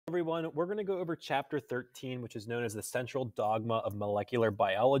Everyone, we're going to go over chapter 13, which is known as the central dogma of molecular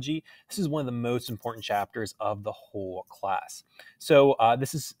biology. This is one of the most important chapters of the whole class. So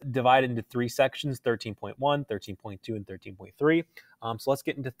this is divided into three sections: 13.1, 13.2, and 13.3. So let's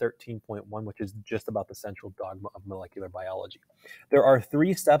get into 13.1, which is just about the central dogma of molecular biology. There are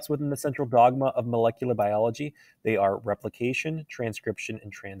three steps within the central dogma of molecular biology. They are replication, transcription,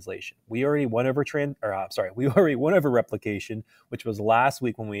 and translation. We already went over replication, which was last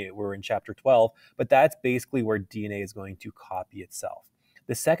week when we were in chapter 12, but that's basically where DNA is going to copy itself.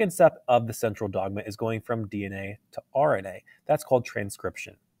 The second step of the central dogma is going from DNA to RNA. That's called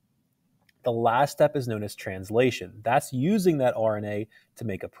transcription. The last step is known as translation. That's using that RNA to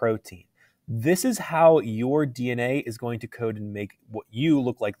make a protein. This is how your DNA is going to code and make what you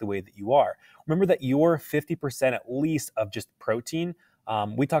look like the way that you are. Remember that you're 50% at least of just protein.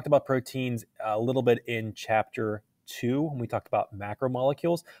 We talked about proteins a little bit in chapter 2 when we talked about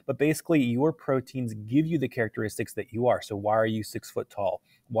macromolecules, but basically your proteins give you the characteristics that you are. So why are you 6 foot tall?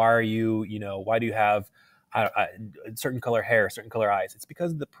 Why do you have certain color hair, certain color eyes? It's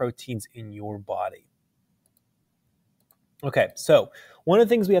because of the proteins in your body. Okay, so one of the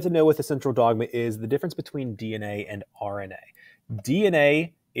things we have to know with the central dogma is the difference between DNA and RNA.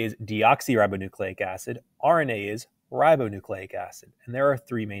 DNA is deoxyribonucleic acid, RNA is ribonucleic acid, and there are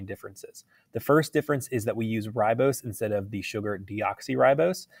three main differences. The first difference is that we use ribose instead of the sugar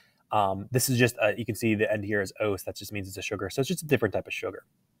deoxyribose. This is just, you can see the end here is ose, that just means it's a sugar, so it's just a different type of sugar.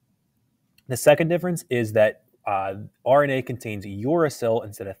 The second difference is that RNA contains uracil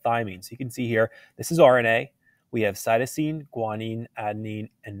instead of thymine. So you can see here, this is RNA. We have cytosine, guanine, adenine,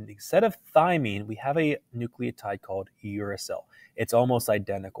 and instead of thymine, we have a nucleotide called uracil. It's almost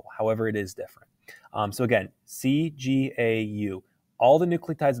identical, however, it is different. So again, CGAU. All the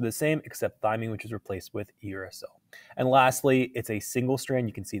nucleotides are the same except thymine, which is replaced with uracil. And lastly, it's a single strand.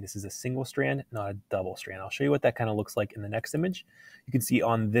 You can see this is a single strand, not a double strand. I'll show you what that kind of looks like in the next image. You can see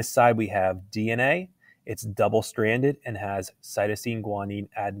on this side we have DNA. It's double-stranded and has cytosine, guanine,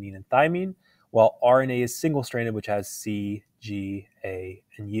 adenine, and thymine, while RNA is single-stranded, which has C, G, A,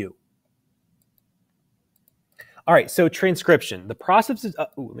 and U. All right, so transcription. The process is,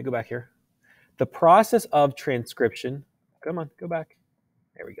 let me go back here. The process of transcription, come on, go back.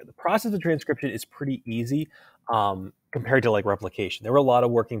 There we go. The process of transcription is pretty easy compared to like replication. There were a lot of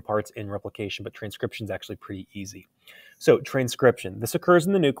working parts in replication, but transcription is actually pretty easy. So transcription, this occurs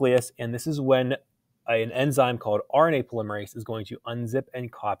in the nucleus, and this is when an enzyme called RNA polymerase is going to unzip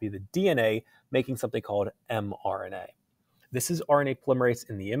and copy the DNA, making something called mRNA. This is RNA polymerase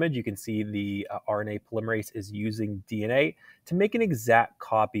in the image. You can see the RNA polymerase is using DNA to make an exact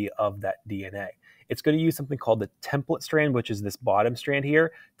copy of that DNA. It's going to use something called the template strand, which is this bottom strand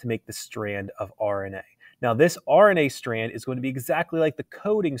here, to make the strand of RNA. Now, this RNA strand is going to be exactly like the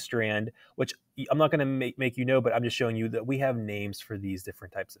coding strand, which I'm not going to make you know, but I'm just showing you that we have names for these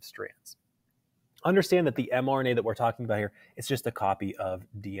different types of strands. Understand that the mRNA that we're talking about here is just a copy of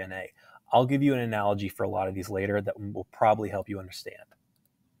DNA. I'll give you an analogy for a lot of these later that will probably help you understand.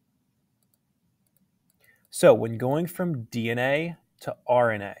 So when going from DNA to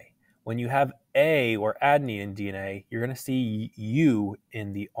RNA, when you have A or adenine in DNA, you're going to see U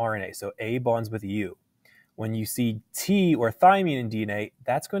in the RNA. So A bonds with U. When you see T or thymine in DNA,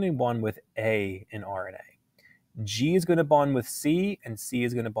 that's going to bond with A in RNA. G is going to bond with C, and C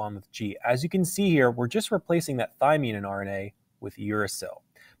is going to bond with G. As you can see here, we're just replacing that thymine in RNA with uracil.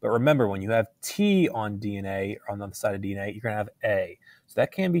 But remember, when you have T on DNA, or on the side of DNA, you're going to have A. So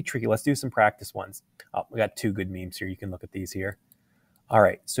that can be tricky. Let's do some practice ones. Oh, we got two good memes here. You can look at these here. All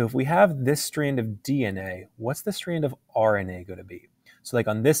right, so if we have this strand of DNA, what's the strand of RNA going to be? So like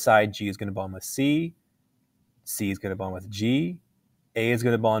on this side, G is going to bond with C, C is going to bond with G, A is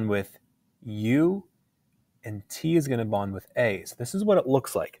going to bond with U, and T is going to bond with A. So this is what it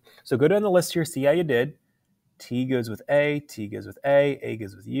looks like. So go down the list here, see how you did. T goes with A, T goes with A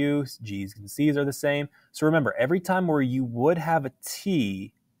goes with U, G's and C's are the same. So remember, every time where you would have a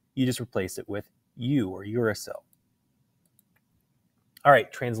T, you just replace it with U or uracil. All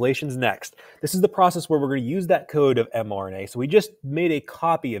right, translation's next. This is the process where we're going to use that code of mRNA. So we just made a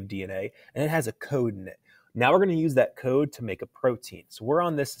copy of DNA, and it has a code in it. Now we're going to use that code to make a protein. So we're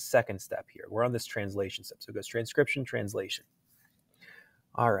on this second step here. We're on this translation step. So it goes transcription, translation.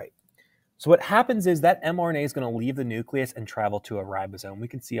 All right. So what happens is that mRNA is going to leave the nucleus and travel to a ribosome. We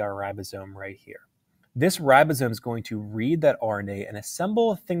can see our ribosome right here. This ribosome is going to read that RNA and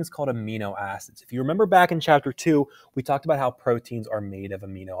assemble things called amino acids. If you remember back in chapter 2, we talked about how proteins are made of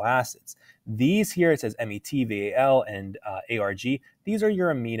amino acids. These here, it says MET, VAL, and ARG. These are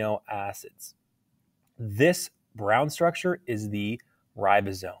your amino acids. This brown structure is the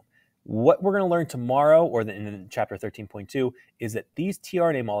ribosome. What we're going to learn tomorrow, or in chapter 13.2, is that these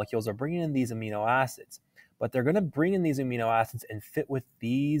tRNA molecules are bringing in these amino acids, but they're going to bring in these amino acids and fit with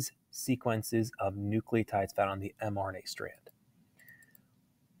these sequences of nucleotides found on the mRNA strand.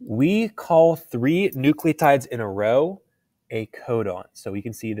 We call 3 nucleotides in a row a codon. So we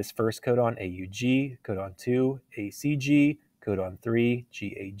can see this first codon, AUG, codon 2, ACG, codon 3,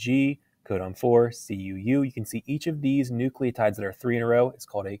 GAG, codon 4, CUU. You can see each of these nucleotides that are 3 in a row is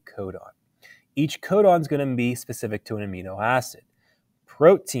called a codon. Each codon is going to be specific to an amino acid.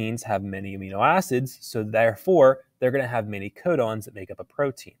 Proteins have many amino acids, so therefore they're going to have many codons that make up a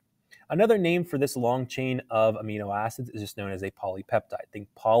protein. Another name for this long chain of amino acids is just known as a polypeptide. Think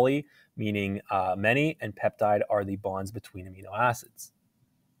poly meaning many, and peptide are the bonds between amino acids.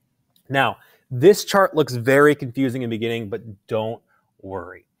 Now, this chart looks very confusing in the beginning, but don't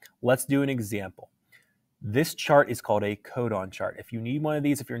worry. Let's do an example. This chart is called a codon chart. If you need one of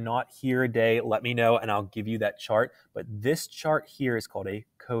these, if you're not here a day, let me know and I'll give you that chart. But this chart here is called a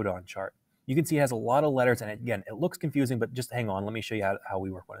codon chart. You can see it has a lot of letters, and again, it looks confusing, but just hang on. Let me show you how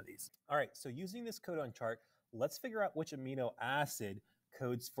we work one of these. All right, so using this codon chart, let's figure out which amino acid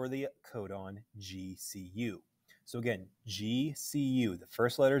codes for the codon GCU. So again, GCU, the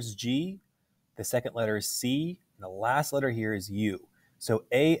first letter is G, the second letter is C, and the last letter here is U. So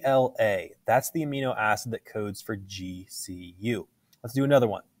ALA, that's the amino acid that codes for GCU. Let's do another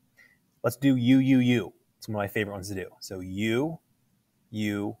one. Let's do UUU. It's one of my favorite ones to do. So U,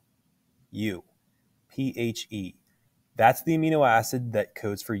 U, U, PHE. That's the amino acid that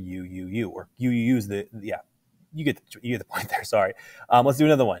codes for UUU, or UUU is the, yeah, you get the point there, sorry. Let's do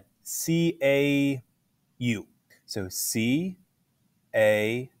another one. CAU. So CAU,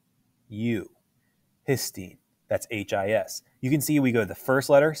 histine. That's HIS. You can see we go the first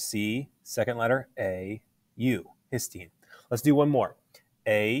letter, C, second letter, A, U, histine. Let's do one more.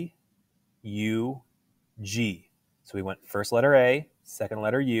 A, U, G. So we went first letter A, second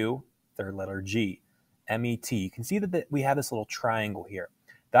letter U, third letter G, MET. You can see that we have this little triangle here.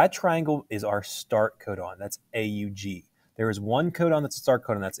 That triangle is our start codon. That's AUG. There is one codon that's a start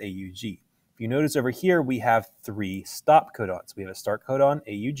codon, that's AUG. If you notice over here, we have 3 stop codons. We have a start codon,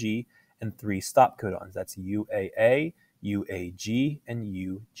 AUG, and 3 stop codons. That's UAA, UAG, and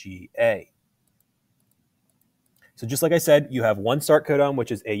UGA. So just like I said, you have one start codon,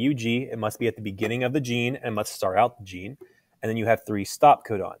 which is AUG. It must be at the beginning of the gene and must start out the gene. And then you have 3 stop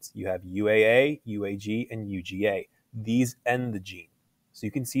codons. You have UAA, UAG, and UGA. These end the gene. So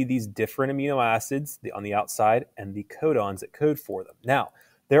you can see these different amino acids on the outside and the codons that code for them. Now,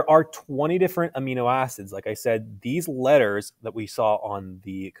 there are 20 different amino acids. Like I said, these letters that we saw on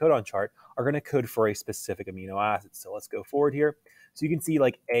the codon chart are going to code for a specific amino acid. So let's go forward here. So you can see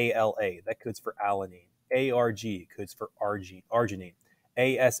like ALA, that codes for alanine. ARG codes for arginine.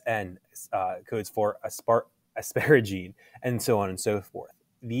 ASN codes for asparagine, and so on and so forth.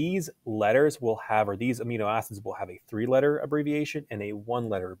 These letters will have, or these amino acids will have a 3-letter abbreviation and a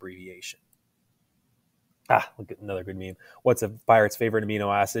 1-letter abbreviation. Look at another good meme. What's a pirate's favorite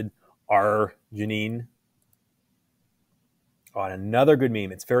amino acid? Arginine. Oh, and another good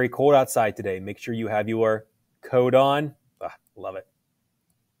meme. It's very cold outside today. Make sure you have your coat on. Love it.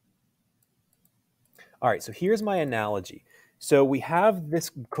 All right, so here's my analogy. So we have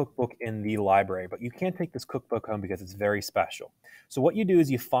this cookbook in the library, but you can't take this cookbook home because it's very special. So what you do is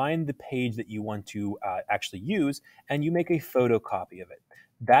you find the page that you want to actually use, and you make a photocopy of it.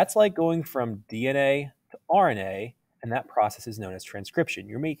 That's like going from DNA to RNA, and that process is known as transcription.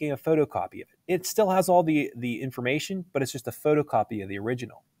 You're making a photocopy of it. It still has all the information, but it's just a photocopy of the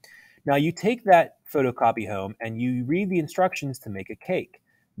original. Now you take that photocopy home and you read the instructions to make a cake.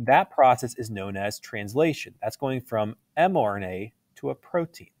 That process is known as translation. That's going from mRNA to a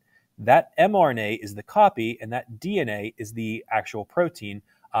protein. That mRNA is the copy, and that DNA is the actual protein.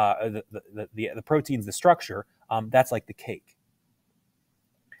 The protein's the structure. That's like the cake.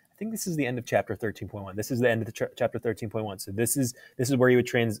 I think this is the end of chapter 13.1. This is the end of the chapter 13.1. So this is where you would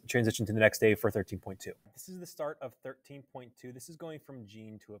transition to the next day for 13.2. This is the start of 13.2. This is going from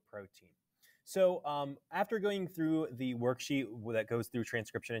gene to a protein. So after going through the worksheet that goes through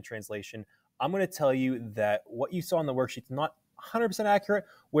transcription and translation, I'm going to tell you that what you saw in the worksheet is not 100% accurate,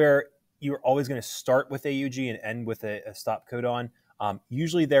 where you're always going to start with AUG and end with a stop codon.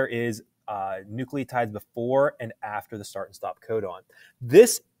 Usually there is nucleotides before and after the start and stop codon.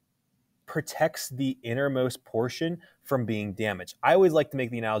 This protects the innermost portion from being damaged. I always like to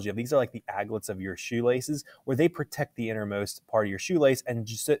make the analogy of these are like the aglets of your shoelaces, where they protect the innermost part of your shoelace. And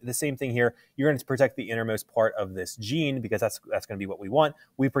just the same thing here, you're going to protect the innermost part of this gene because that's going to be what we want.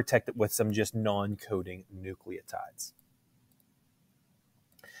 We protect it with some just non-coding nucleotides.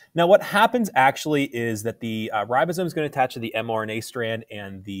 Now, what happens actually is that the ribosome is going to attach to the mRNA strand,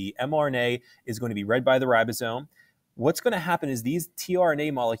 and the mRNA is going to be read by the ribosome. What's going to happen is these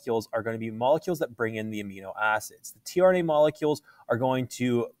tRNA molecules are going to be molecules that bring in the amino acids. The tRNA molecules are going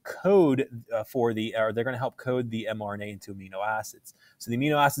to code they're going to help code the mRNA into amino acids. So the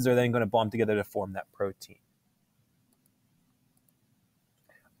amino acids are then going to bond together to form that protein.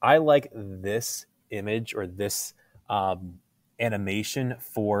 I like this image or this animation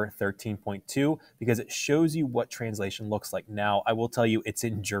for 13.2 because it shows you what translation looks like. Now, I will tell you it's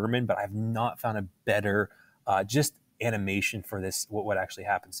in German, but I've not found a better just animation for this, what actually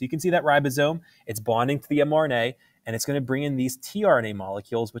happens. So you can see that ribosome, it's bonding to the mRNA, and it's going to bring in these tRNA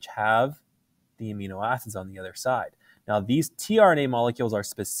molecules, which have the amino acids on the other side. Now, these tRNA molecules are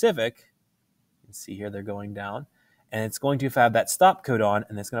specific. You can see here they're going down. And it's going to have that stop codon,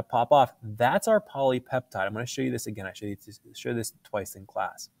 and it's going to pop off. That's our polypeptide. I'm going to show you this again. I showed this twice in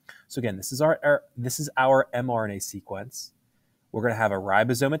class. So again, this is our mRNA sequence. We're going to have a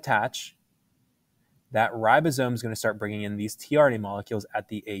ribosome attach. That ribosome is going to start bringing in these tRNA molecules at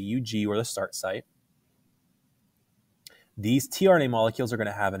the AUG, or the start site. These tRNA molecules are going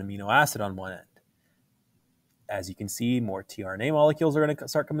to have an amino acid on one end. As you can see, more tRNA molecules are going to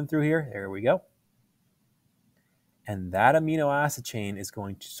start coming through here. There we go. And that amino acid chain is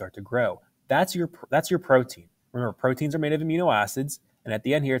going to start to grow. That's your protein. Remember, proteins are made of amino acids, and at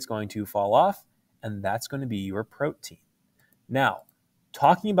the end here, it's going to fall off, and that's going to be your protein. Now,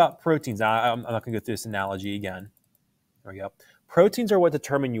 talking about proteins, now I'm not going to go through this analogy again. There we go. Proteins are what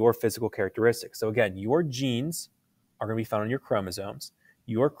determine your physical characteristics. So again, your genes are going to be found on your chromosomes.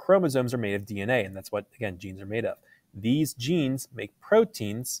 Your chromosomes are made of DNA, and that's what, again, genes are made of. These genes make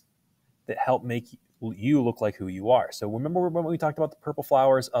proteins that help make you look like who you are. So remember when we talked about the purple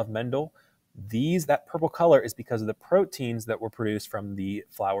flowers of Mendel? That purple color is because of the proteins that were produced from the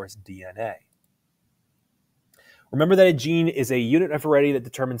flower's DNA. Remember that a gene is a unit of heredity that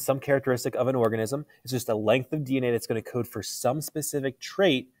determines some characteristic of an organism. It's just a length of DNA that's going to code for some specific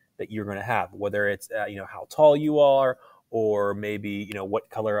trait that you're going to have, whether it's how tall you are, or maybe what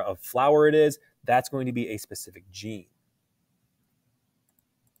color of flower it is. That's going to be a specific gene.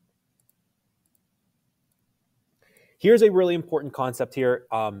 Here's a really important concept here.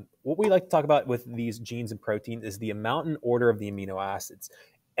 What we like to talk about with these genes and proteins is the amount and order of the amino acids.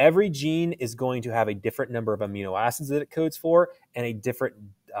 Every gene is going to have a different number of amino acids that it codes for, and a different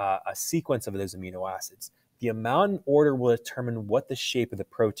a sequence of those amino acids. The amount and order will determine what the shape of the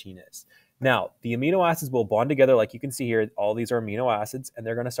protein is. Now, the amino acids will bond together, like you can see here. All these are amino acids, and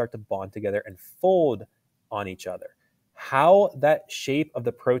they're going to start to bond together and fold on each other. How that shape of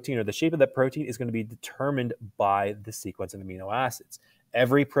the protein or the shape of that protein is going to be determined by the sequence of amino acids.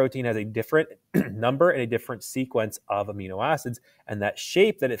 Every protein has a different number and a different sequence of amino acids, and that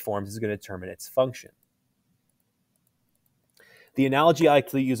shape that it forms is going to determine its function. The analogy I like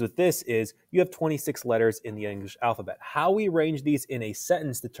to use with this is you have 26 letters in the English alphabet. How we arrange these in a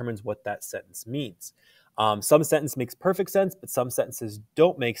sentence determines what that sentence means. Some sentence makes perfect sense, but some sentences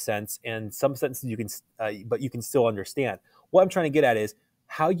don't make sense, and some sentences you can still understand. What I'm trying to get at is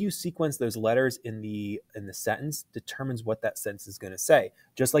how you sequence those letters in the sentence determines what that sentence is going to say.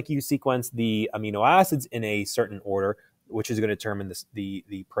 Just like you sequence the amino acids in a certain order, which is going to determine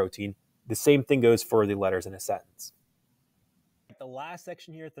the protein, the same thing goes for the letters in a sentence. The last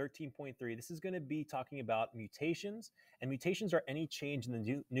section here, 13.3, this is going to be talking about mutations, and mutations are any change in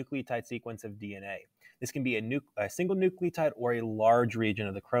the nucleotide sequence of DNA. This can be a single nucleotide or a large region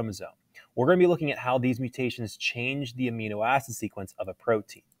of the chromosome. We're going to be looking at how these mutations change the amino acid sequence of a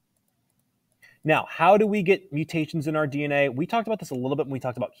protein. Now, how do we get mutations in our DNA? We talked about this a little bit when we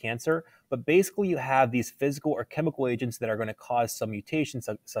talked about cancer, but basically you have these physical or chemical agents that are going to cause some mutations,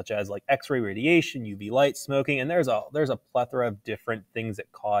 such as like X-ray radiation, UV light, smoking, and there's a plethora of different things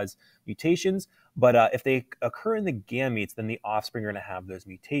that cause mutations. But if they occur in the gametes, then the offspring are going to have those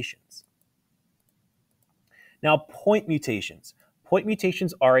mutations. Now, point mutations. Point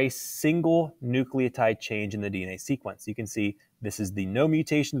mutations are a single nucleotide change in the DNA sequence. You can see this is the no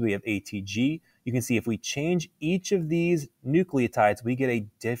mutations. We have ATG. You can see if we change each of these nucleotides, we get a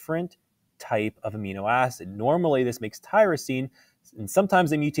different type of amino acid. Normally, this makes tyrosine, and sometimes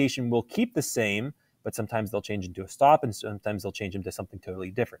the mutation will keep the same, but sometimes they'll change into a stop, and sometimes they'll change into something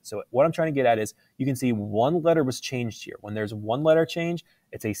totally different. So what I'm trying to get at is you can see one letter was changed here. When there's one letter change,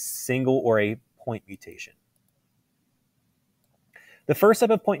 it's a single or a point mutation. The first type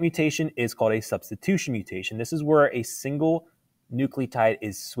of point mutation is called a substitution mutation. This is where a single nucleotide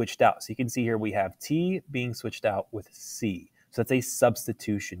is switched out. So you can see here we have T being switched out with C. So that's a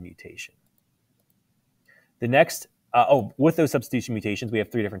substitution mutation. The next With those substitution mutations, we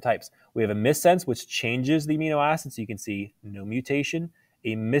have three different types. We have a missense, which changes the amino acid, so you can see no mutation.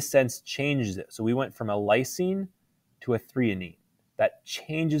 A missense changes it. So we went from a lysine to a threonine. That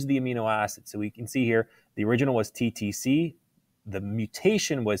changes the amino acid. So we can see here, the original was TTC. The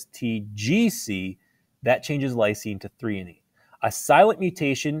mutation was TGC. That changes lysine to threonine. A silent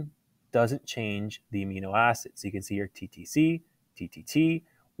mutation doesn't change the amino acid. So you can see here TTC, TTT.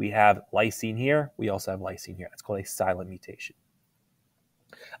 We have lysine here. We also have lysine here. That's called a silent mutation.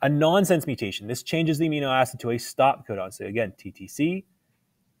 A nonsense mutation. This changes the amino acid to a stop codon. So again, TTC,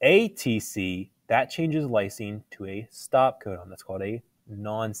 ATC, that changes lysine to a stop codon. That's called a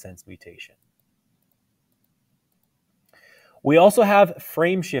nonsense mutation. We also have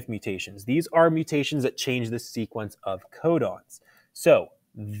frame shift mutations. These are mutations that change the sequence of codons. So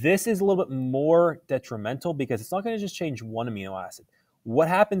this is a little bit more detrimental because it's not going to just change one amino acid. What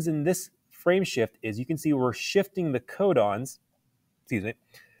happens in this frame shift is you can see we're shifting the codons. Excuse me.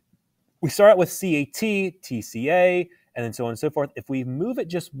 We start out with CAT, TCA, and then so on and so forth. If we move it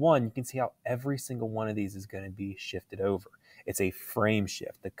just one, you can see how every single one of these is going to be shifted over. It's a frame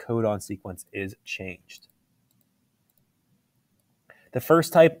shift. The codon sequence is changed. The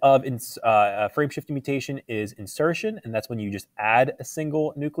first type of frame shifting mutation is insertion, and that's when you just add a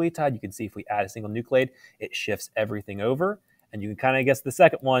single nucleotide. You can see if we add a single nucleotide, it shifts everything over. And you can kind of guess the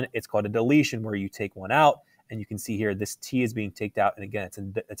second one. It's called a deletion, where you take one out, and you can see here this T is being taken out. And again,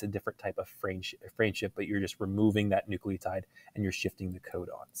 it's a different type of frame shift, but you're just removing that nucleotide and you're shifting the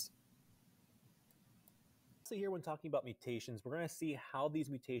codons. So here, when talking about mutations, we're going to see how these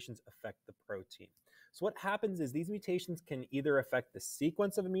mutations affect the protein. So what happens is these mutations can either affect the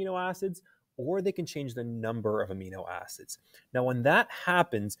sequence of amino acids, or they can change the number of amino acids. Now, when that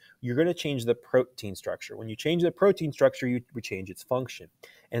happens, you're going to change the protein structure. When you change the protein structure, you change its function.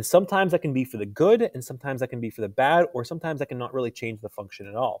 And sometimes that can be for the good, and sometimes that can be for the bad, or sometimes that can not really change the function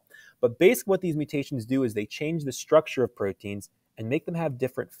at all. But basically what these mutations do is they change the structure of proteins and make them have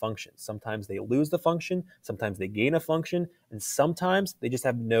different functions. Sometimes they lose the function, sometimes they gain a function, and sometimes they just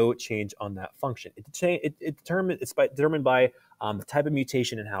have no change on that function. It's determined by the type of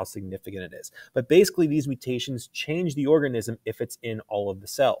mutation and how significant it is. But basically, these mutations change the organism if it's in all of the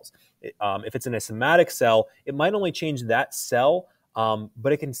cells. If it's in a somatic cell, it might only change that cell,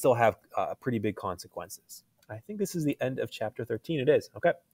 but it can still have pretty big consequences. I think this is the end of chapter 13. It is. Okay.